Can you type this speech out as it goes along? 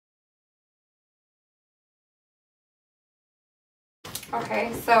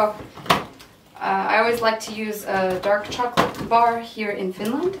Okay, so I always like to use a dark chocolate bar here in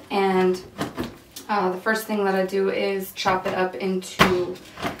Finland, and the first thing that I do is chop it up into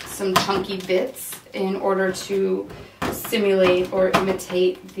some chunky bits in order to simulate or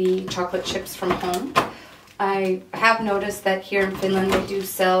imitate the chocolate chips from home. I have noticed that here in Finland they do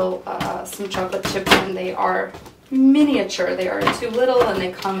sell some chocolate chips, and they are miniature. They are too little and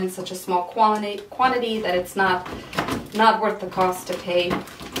they come in such a small quantity that it's not worth the cost to pay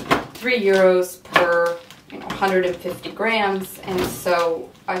 €3 per 150 grams, and so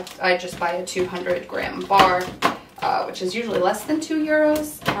I just buy a 200-gram bar, which is usually less than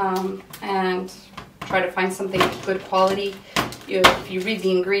 €2, and try to find something of good quality. If you read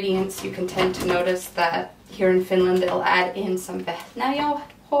the ingredients, you can tend to notice that here in Finland they'll add in some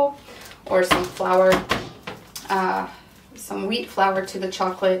vehnäjauho or some flour, some wheat flour to the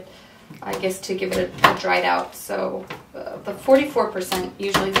chocolate, I guess to give it a dried out. So the 44%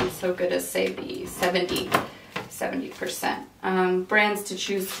 usually isn't so good as, say, the 70%. Brands to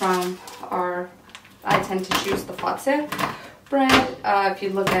choose from are, I tend to choose the Fatse brand. If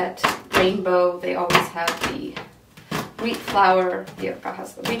you look at Rainbow, they always have the wheat flour. Pirkka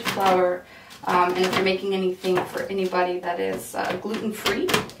has the wheat flour. And if you're making anything for anybody that is gluten-free,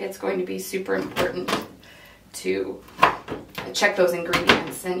 it's going to be super important to check those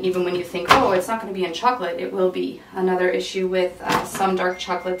ingredients. And even when you think, oh, it's not going to be in chocolate, it will be. Another issue with some dark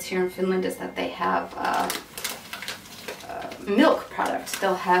chocolates here in Finland is that they have milk products.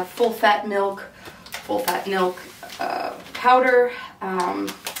 They'll have full-fat milk powder.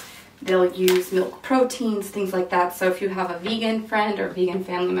 They'll use milk proteins, things like that. So if you have a vegan friend or vegan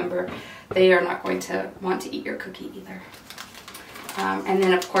family member, they are not going to want to eat your cookie either. And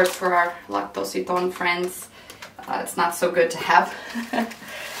then, of course, for our lactose-intolerant friends, it's not so good to have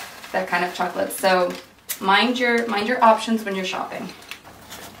that kind of chocolate. So mind your options when you're shopping.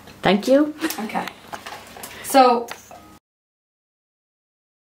 Thank you. Okay. So